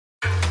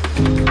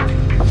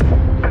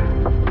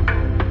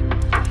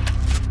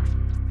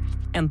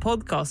en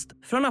podcast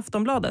från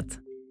Aftonbladet.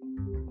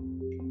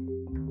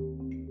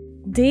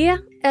 Det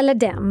eller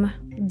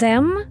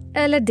dem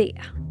eller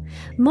det.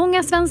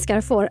 Många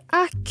svenskar får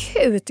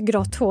akut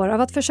grått hår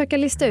av att försöka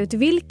lista ut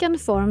vilken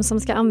form som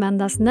ska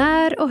användas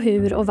när och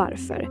hur och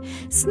varför.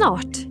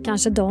 Snart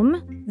kanske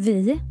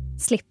vi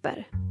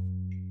slipper.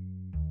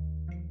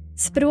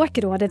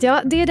 Språkrådet,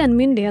 det är den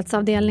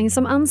myndighetsavdelning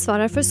som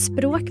ansvarar för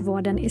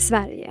språkvården i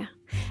Sverige.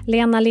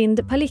 Lena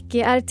Lind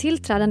Palicki är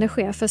tillträdande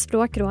chef för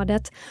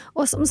Språkrådet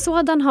och som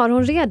sådan har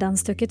hon redan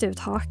stuckit ut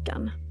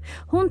hakan.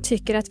 Hon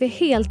tycker att vi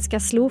helt ska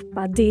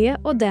slopa det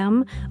och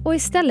dem och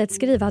istället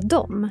skriva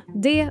dom,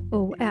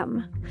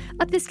 D-O-M.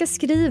 Att vi ska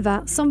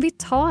skriva som vi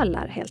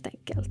talar helt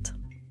enkelt.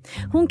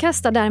 Hon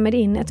kastar därmed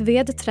in ett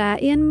vedträ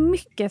i en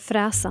mycket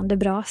fräsande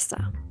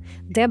brasa.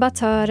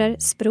 Debattörer,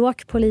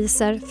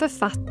 språkpoliser,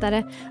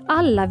 författare,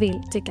 alla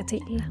vill tycka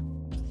till.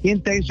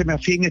 Inte ens om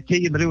jag finge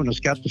 10 miljoner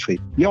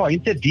skattefritt. Jag är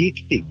inte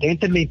viktig, det är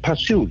inte min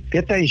person.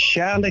 Detta är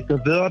kärlek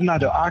och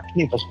vördnad och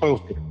aktning för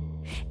språket.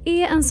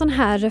 Är en sån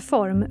här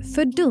reform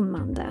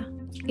fördummande?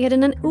 Är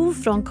den en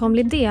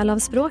ofrånkomlig del av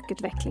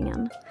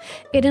språkutvecklingen?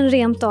 Är den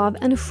rent av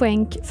en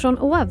skänk från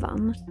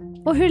ovan?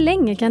 Och hur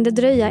länge kan det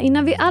dröja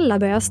innan vi alla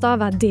börjar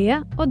stava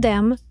det och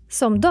dem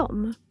som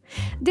dem?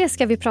 Det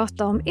ska vi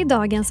prata om i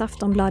dagens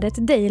Aftonbladet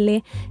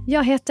Daily.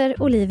 Jag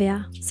heter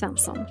Olivia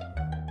Svenson.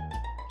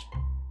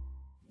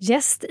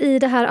 Gäst i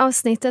det här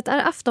avsnittet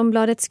är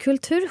Aftonbladets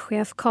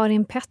kulturchef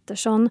Karin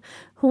Pettersson.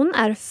 Hon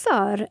är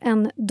för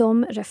en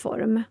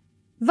domreform.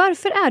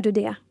 Varför är du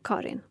det,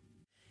 Karin?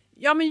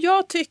 Ja, men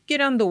jag tycker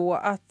ändå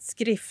att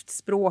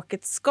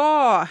skriftspråket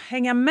ska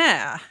hänga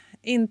med.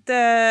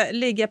 Inte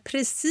ligga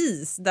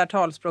precis där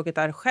talspråket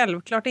är,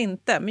 självklart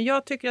inte. Men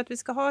jag tycker att vi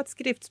ska ha ett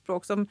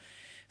skriftspråk som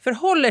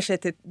förhåller sig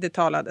till det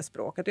talade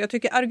språket. Och jag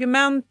tycker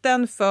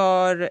argumenten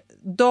för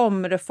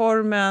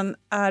domreformen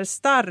är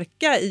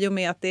starka i och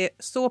med att det är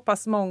så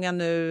pass många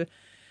nu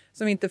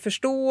som inte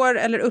förstår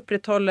eller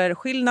upprätthåller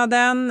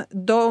skillnaden.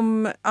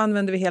 De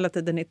använder vi hela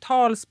tiden i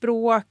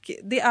talspråk.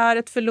 Det är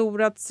ett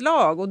förlorat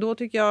slag och då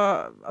tycker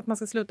jag att man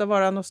ska sluta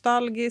vara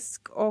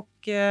nostalgisk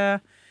och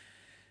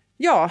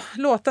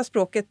låta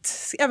språket,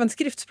 även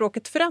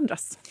skriftspråket,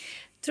 förändras.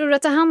 Tror du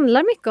att det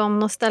handlar mycket om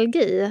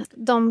nostalgi,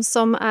 de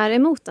som är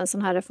emot en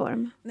sån här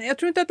reform? Nej, jag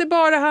tror inte att det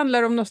bara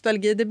handlar om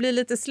nostalgi. Det blir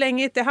lite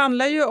slängigt. Det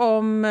handlar ju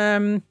om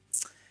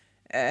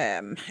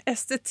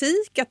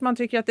estetik, att man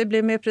tycker att det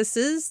blir mer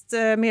precis,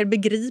 mer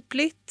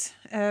begripligt,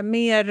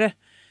 mer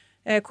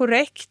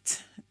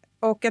korrekt.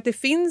 Och att det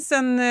finns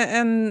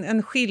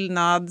en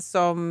skillnad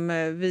som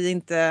vi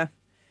inte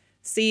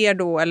ser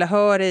då eller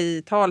hör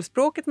i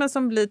talspråket men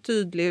som blir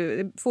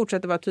tydlig,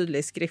 fortsätter vara tydlig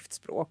i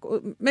skriftspråk.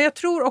 Men jag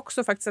tror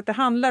också faktiskt att det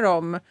handlar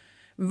om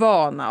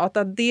vana och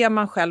att det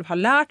man själv har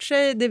lärt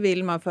sig, det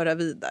vill man föra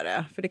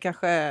vidare. För det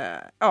kanske,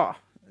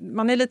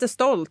 man är lite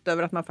stolt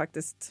över att man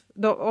faktiskt,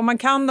 om man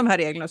kan de här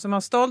reglerna så är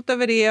man stolt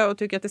över det och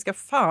tycker att det ska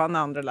fan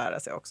andra lära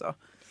sig också.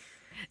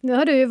 Nu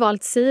har du ju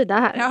valt sida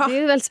här. Ja. Det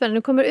är ju väldigt spännande.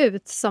 Du kommer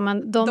ut som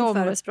en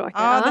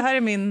domförespråkare. Ja, det här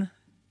är min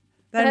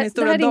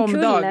stora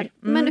domdag.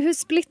 Men hur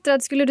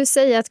splittrad skulle du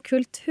säga att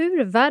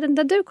kulturvärlden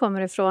där du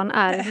kommer ifrån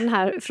är i den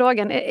här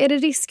frågan? Är det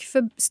risk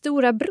för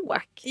stora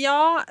bråk?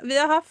 Ja, vi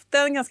har haft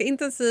en ganska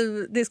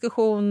intensiv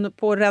diskussion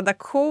på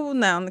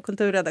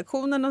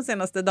kulturredaktionen de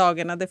senaste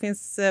dagarna. Det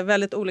finns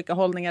väldigt olika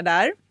hållningar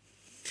där.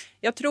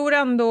 Jag tror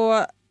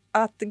ändå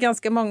att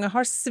ganska många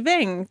har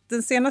svängt.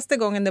 Den senaste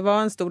gången det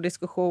var en stor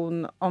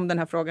diskussion om den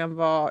här frågan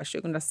var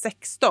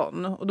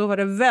 2016. Och då var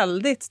det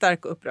väldigt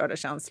starka upprörda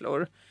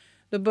känslor.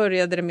 Då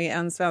började det med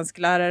en svensk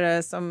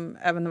lärare som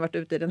även har varit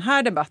ute i den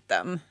här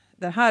debatten,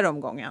 den här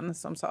omgången,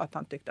 som sa att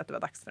han tyckte att det var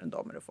dags för en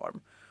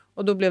domreform.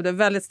 Och då blev det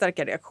väldigt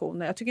starka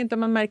reaktioner. Jag tycker inte att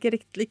man märker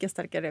riktigt lika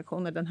starka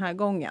reaktioner den här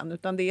gången.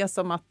 Utan det är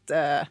som att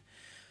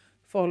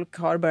folk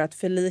har börjat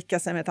förlika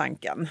sig med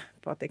tanken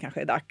på att det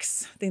kanske är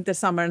dags. Det är inte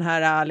samma den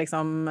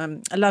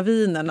här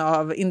lavinen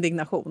av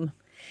indignation.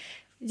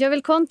 Jag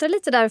vill kontra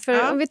lite där,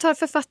 för om vi tar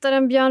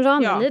författaren Björn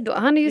Ranelid då.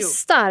 Han är ju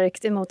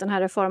starkt emot den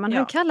här reformen.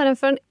 Han kallar den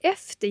för en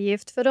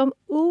eftergift för de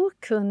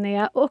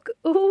okunniga och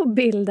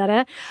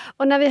obildade.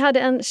 Och när vi hade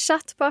en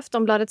chatt på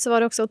Aftonbladet så var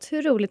det också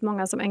otroligt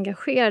många som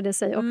engagerade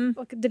sig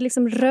och det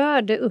liksom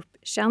rörde upp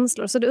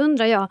känslor. Så då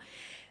undrar jag,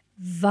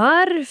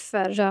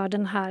 varför rör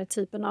den här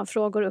typen av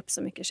frågor upp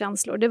så mycket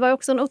känslor? Det var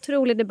också en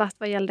otrolig debatt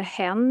vad gällde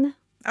hen,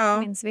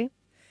 minns vi.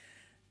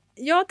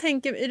 Jag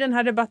tänker i den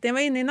här debatten, jag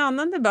var inne i en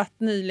annan debatt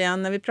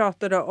nyligen när vi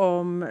pratade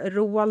om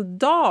Roald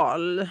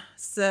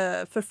Dahls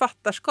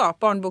författarskap,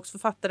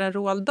 barnboksförfattaren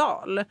Roald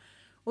Dahl.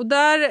 Och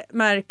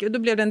då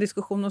blev det en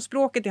diskussion om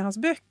språket i hans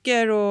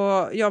böcker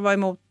och jag var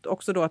emot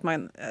också då att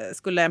man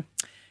skulle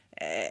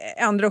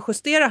ändra och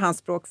justera hans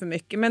språk för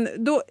mycket. Men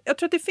då, jag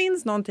tror att det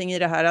finns någonting i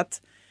det här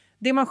att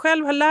det man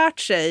själv har lärt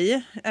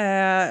sig,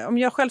 om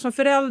jag själv som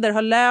förälder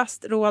har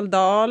läst Roald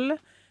Dahl,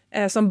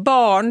 som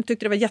barn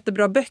tyckte det var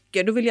jättebra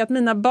böcker, då vill jag att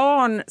mina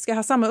barn ska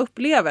ha samma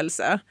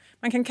upplevelse.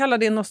 Man kan kalla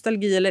det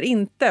nostalgi eller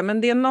inte,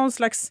 men det är någon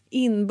slags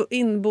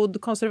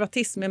inbodd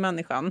konservatism i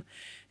människan.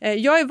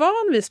 Jag är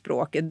van vid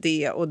språket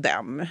det och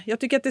dem. Jag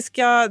tycker att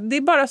det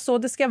är bara så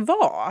det ska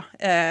vara.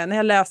 När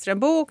jag läser en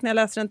bok, när jag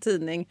läser en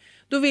tidning,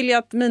 då vill jag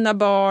att mina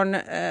barn,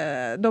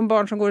 de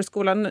barn som går i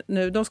skolan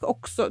nu,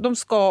 de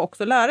ska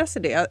också lära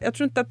sig det. Jag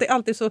tror inte att det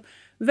alltid är så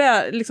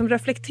liksom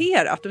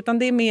reflekterat, utan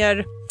det är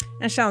mer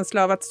en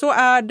känsla av att så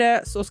är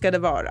det, så ska det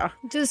vara.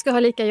 Du ska ha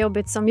lika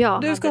jobbigt som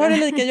jag. Du ska ha det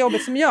lika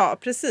jobbigt som jag,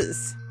 precis.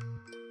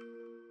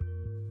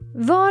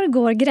 Var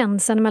går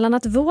gränsen mellan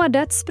att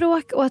vårda ett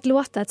språk och att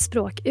låta ett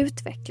språk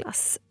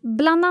utvecklas?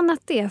 Bland annat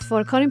det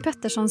får Karin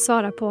Pettersson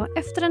svara på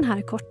efter den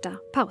här korta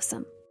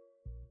pausen.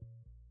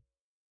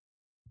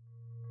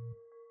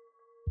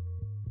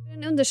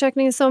 En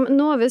undersökning som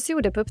Novus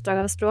gjorde på uppdrag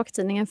av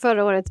Språktidningen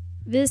förra året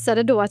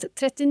visade då att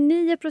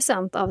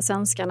 39% av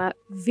svenskarna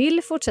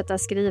vill fortsätta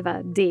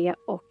skriva det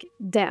och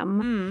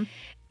dem.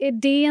 Är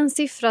det en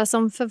siffra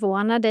som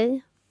förvånar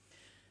dig?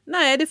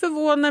 Nej, det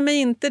förvånar mig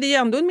inte. Det är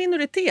ändå en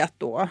minoritet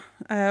då.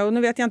 Och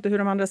nu vet jag inte hur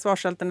de andra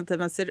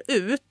svarsalternativen ser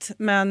ut.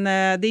 Men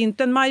det är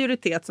inte en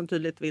majoritet som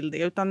tydligt vill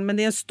det. Men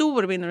det är en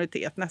stor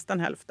minoritet, nästan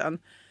hälften.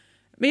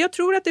 Men jag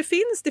tror att det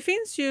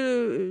finns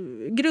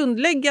ju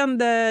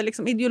grundläggande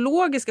liksom,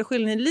 ideologiska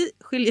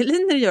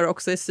skiljelinjer gör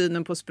också i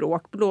synen på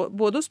språk.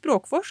 Både hos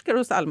språkforskare och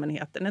hos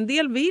allmänheten. En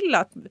del vill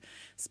att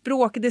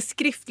det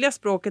skriftliga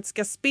språket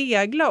ska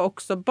spegla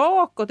också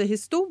bakåt i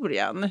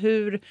historien.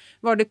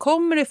 Var det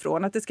kommer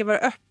ifrån. Att det ska vara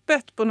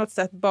öppet på något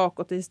sätt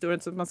bakåt i historien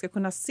så att man ska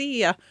kunna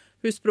se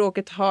hur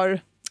språket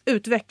har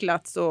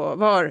utvecklats och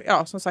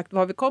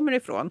var vi kommer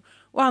ifrån.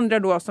 Och andra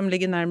då som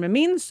ligger närmare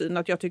min syn,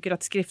 att jag tycker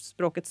att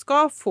skriftspråket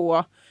ska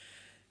få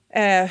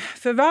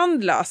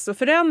förvandlas och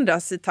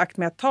förändras i takt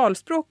med att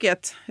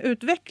talspråket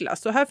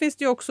utvecklas. Och här finns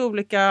det ju också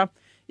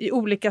i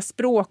olika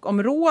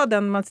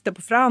språkområden, man tittar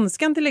på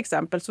franskan till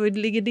exempel, så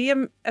ligger det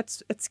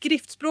ett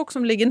skriftspråk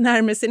som ligger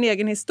närmare sin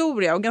egen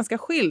historia och ganska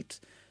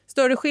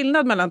större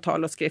skillnad mellan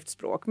tal och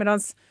skriftspråk. Medan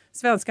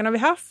svenskarna har vi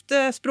haft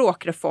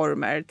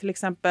språkreformer, till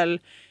exempel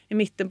i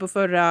mitten på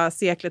förra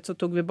seklet så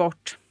tog vi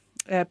bort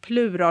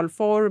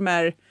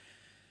pluralformer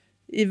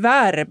i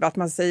verb, att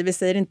man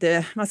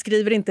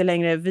skriver inte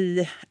längre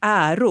vi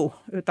äro,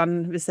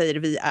 utan vi säger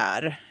vi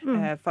är.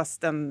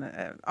 Fast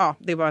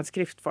det var en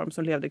skriftform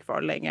som levde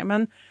kvar länge.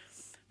 Men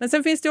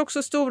sen finns det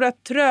också stora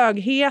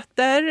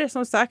trögheter,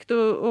 som sagt,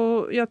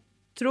 och jag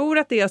tror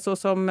att det är så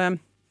som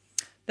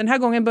den här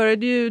gången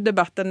började ju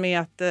debatten med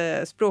att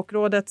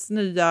Språkrådets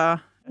nya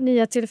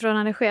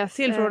tillförordnade chef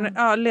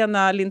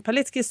Lena Lind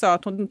Palicki sa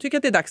att hon tycker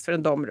att det är dags för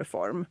en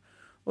domreform.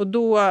 Och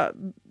då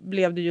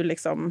blev det ju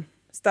liksom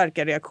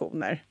starka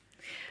reaktioner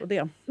på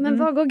det. Men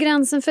var går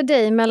gränsen för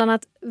dig mellan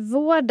att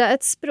vårda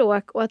ett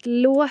språk och att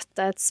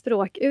låta ett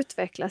språk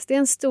utvecklas? Det är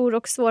en stor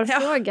och svår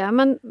fråga.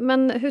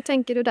 Men hur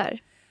tänker du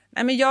där?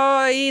 Nej, men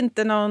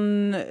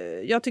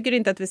jag tycker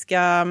inte att vi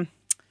ska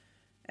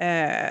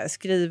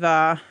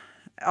skriva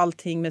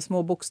allting med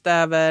små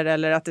bokstäver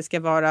eller att det ska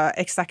vara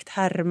exakt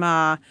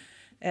härma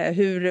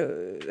hur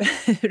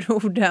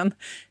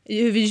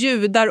vi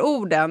ljudar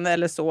orden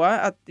eller så.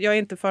 Att jag är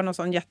inte för någon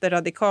sån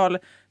jätteradikal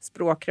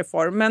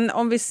språkreform. Men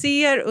om vi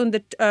ser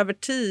över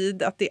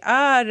tid att det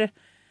är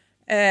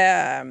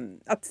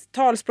att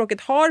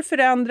talspråket har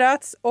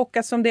förändrats och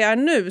att som det är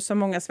nu, som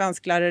många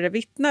svensklärare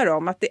vittnar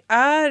om, att det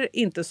är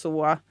inte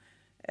så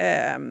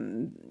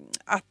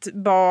att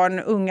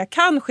unga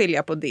kan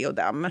skilja på det och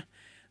dem.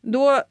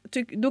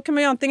 Då kan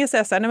man ju antingen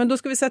säga så här, nej, men då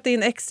ska vi sätta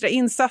in extra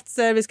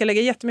insatser, vi ska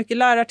lägga jättemycket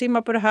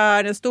lärartimmar på det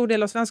här, en stor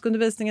del av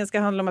svenskundervisningen ska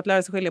handla om att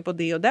lära sig skilja på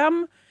det och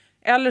dem.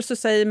 Eller så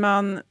säger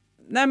man,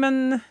 nej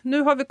men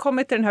nu har vi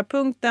kommit till den här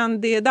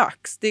punkten, det är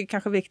dags. Det är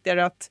kanske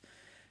viktigare att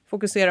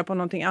fokusera på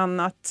någonting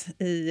annat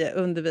i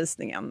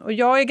undervisningen. Och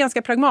jag är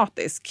ganska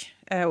pragmatisk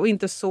och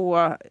inte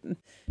så,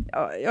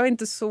 jag har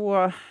inte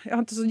så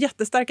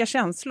jättestarka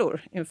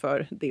känslor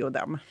inför det och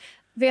dem.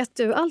 Vet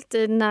du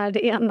alltid när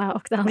det ena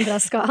och det andra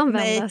ska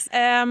användas?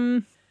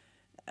 Nej.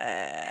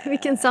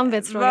 Vilken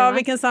samvetsfråga?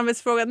 Vilken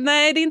samvetsfråga?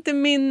 Nej, det är inte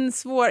min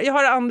svår. Jag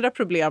har andra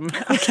problem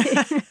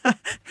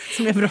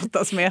som jag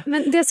brottas med.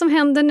 Men det som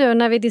händer nu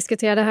när vi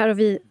diskuterar det här och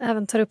vi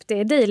även tar upp det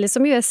i Daily,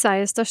 som ju är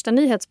Sveriges största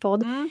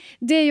nyhetspodd,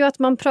 det är ju att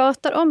man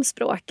pratar om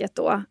språket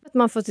då. Att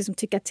man får liksom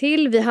tycka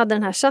till. Vi hade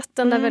den här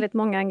chatten där väldigt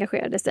många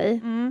engagerade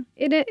sig.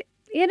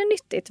 Är det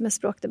nyttigt med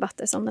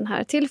språkdebatter som den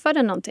här? Tillför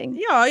det någonting?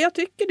 Ja, jag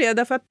tycker det.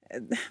 Därför att,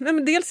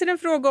 dels är det en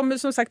fråga om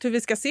som sagt, hur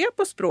vi ska se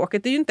på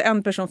språket. Det är ju inte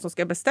en person som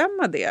ska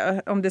bestämma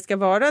det. Om det ska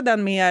vara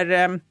den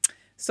mer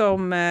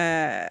som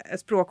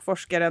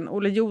språkforskaren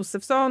Olle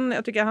Josefsson.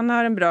 Jag tycker han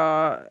har en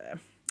bra...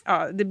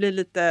 Ja, det blir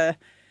lite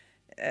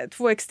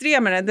två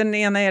extremer. Den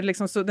ena är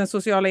liksom den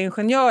sociala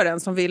ingenjören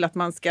som vill att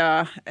man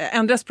ska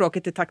ändra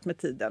språket i takt med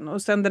tiden.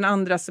 Och sen den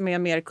andra som är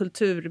mer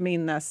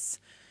kulturminnes...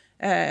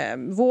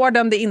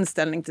 vårdande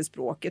inställning till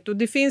språket. Och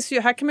det finns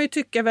ju, här kan man ju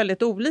tycka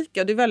väldigt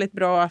olika. Det är väldigt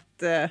bra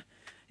att,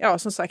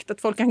 som sagt,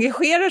 att folk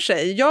engagerar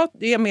sig. Jag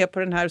är med på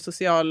den här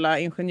sociala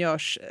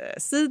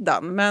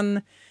ingenjörssidan.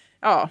 Men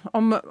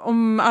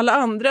om alla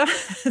andra...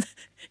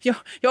 Jag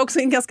har också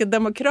en ganska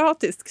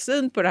demokratisk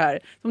syn på det här.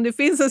 Om det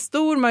finns en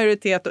stor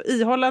majoritet och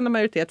ihållande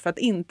majoritet för att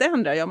inte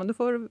ändra, men då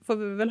får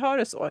vi väl ha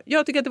det så.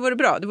 Jag tycker att det vore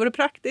bra. Det vore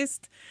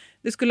praktiskt.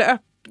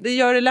 Det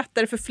gör det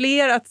lättare för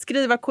fler att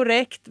skriva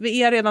korrekt.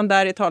 Vi är redan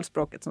där i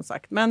talspråket som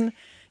sagt. Men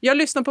jag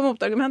lyssnar på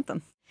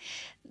motargumenten.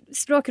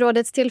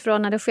 Språkrådets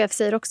tillförordnade chef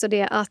säger också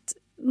det att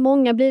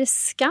många blir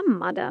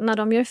skammade när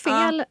de gör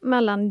fel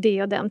mellan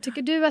det och dem.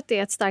 Tycker du att det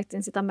är ett starkt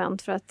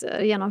incitament för att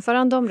genomföra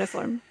en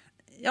domreform?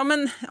 Ja,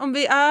 men om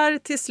vi är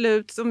till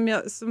slut, som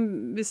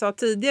vi sa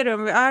tidigare,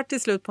 om vi är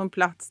till slut på en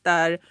plats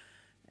där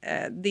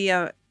det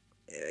är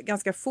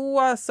ganska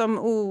få som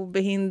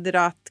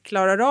obehindrat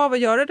klarar av att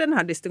göra den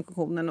här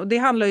distinktionen. Och det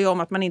handlar ju om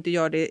att man inte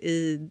gör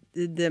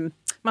det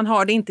man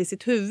har det inte i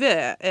sitt huvud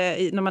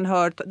när man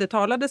hör det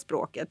talade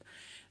språket.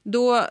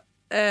 Då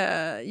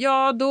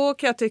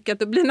kan jag tycka att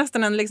det blir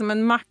nästan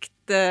en makt...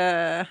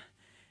 en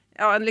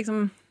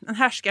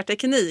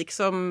härskarteknik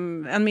som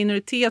en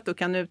minoritet då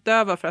kan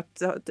utöva för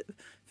att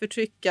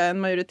förtrycka en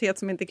majoritet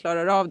som inte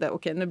klarar av det.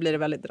 Okej, nu blir det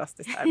väldigt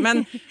drastiskt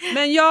här.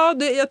 Men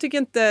jag tycker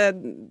inte...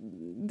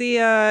 Det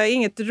är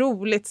inget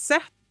roligt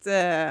sätt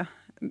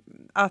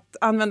att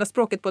använda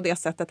språket på det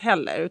sättet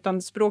heller.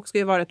 Utan språk ska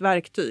ju vara ett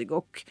verktyg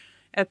och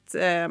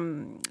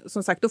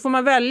som sagt, då får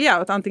man välja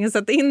att antingen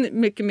sätta in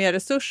mycket mer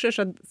resurser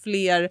så att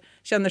fler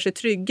känner sig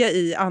trygga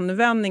i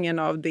användningen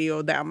av det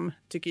och dem,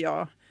 tycker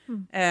jag.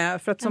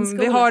 För att som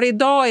vi har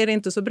idag är det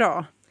inte så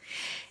bra.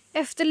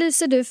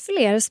 Efterlyser du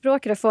fler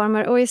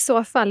språkreformer och i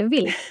så fall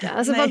vilka?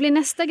 Alltså vad blir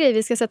nästa grej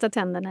vi ska sätta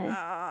tänderna i?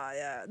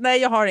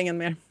 Nej, jag har ingen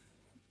mer.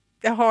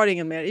 Jag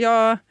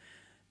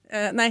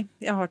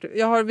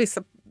har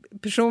vissa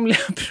personliga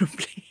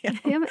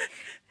problem.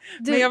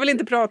 Men jag vill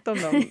inte prata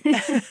om dem.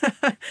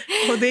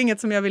 Och det är inget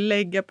som jag vill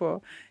lägga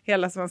på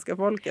hela svenska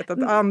folket.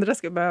 Att andra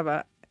ska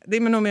behöva... Det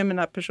är nog med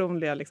mina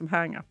personliga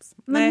hang-ups.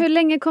 Men hur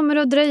länge kommer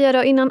det att dröja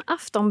då innan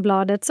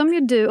Aftonbladet, som ju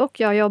du och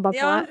jag jobbar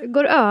på,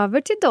 går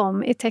över till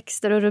dem i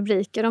texter och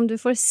rubriker, om du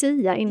får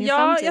sia in i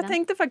framtiden? Ja, jag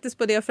tänkte faktiskt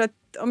på det, för att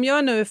om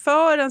jag nu är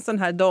för en sån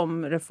här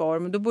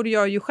domreform, då borde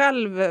jag ju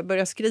själv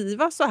börja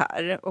skriva så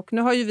här. Och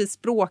nu har ju vi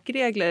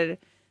språkregler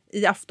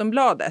i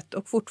Aftonbladet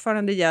och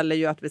fortfarande gäller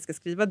ju att vi ska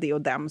skriva det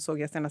och dem. Såg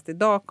jag senast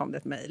idag kom det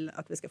ett mejl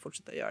att vi ska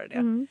fortsätta göra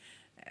det.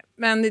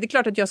 Men det är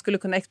klart att jag skulle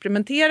kunna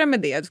experimentera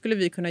med det. Det skulle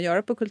vi kunna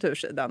göra på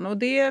kultursidan. Och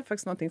det är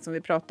faktiskt någonting som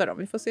vi pratar om.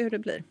 Vi får se hur det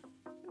blir.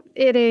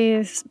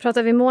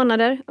 Pratar vi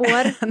månader,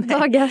 år,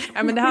 dagar?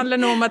 Ja, men det handlar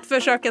nog om att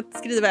försöka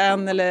skriva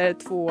 1 eller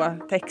 2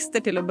 texter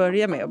till att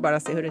börja med. Och bara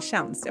se hur det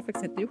känns. Jag har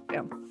faktiskt inte gjort det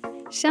än.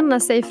 Känna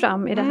sig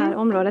fram i det här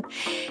området.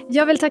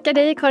 Jag vill tacka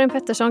dig, Karin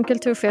Pettersson,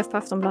 kulturchef på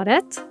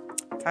Aftonbladet.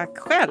 Tack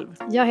själv.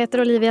 Jag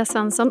heter Olivia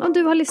Svenson och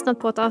du har lyssnat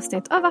på ett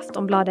avsnitt av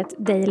Aftonbladet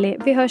Daily.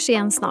 Vi hörs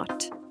igen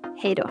snart.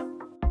 Hej då.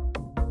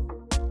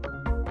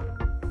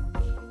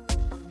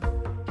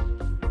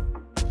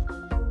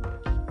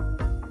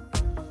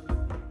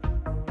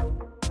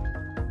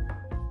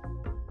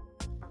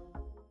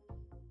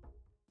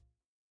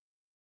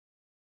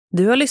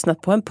 Du har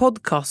lyssnat på en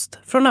podcast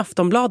från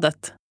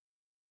Aftonbladet.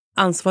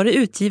 Ansvarig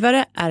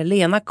utgivare är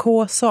Lena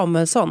K.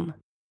 Samuelsson.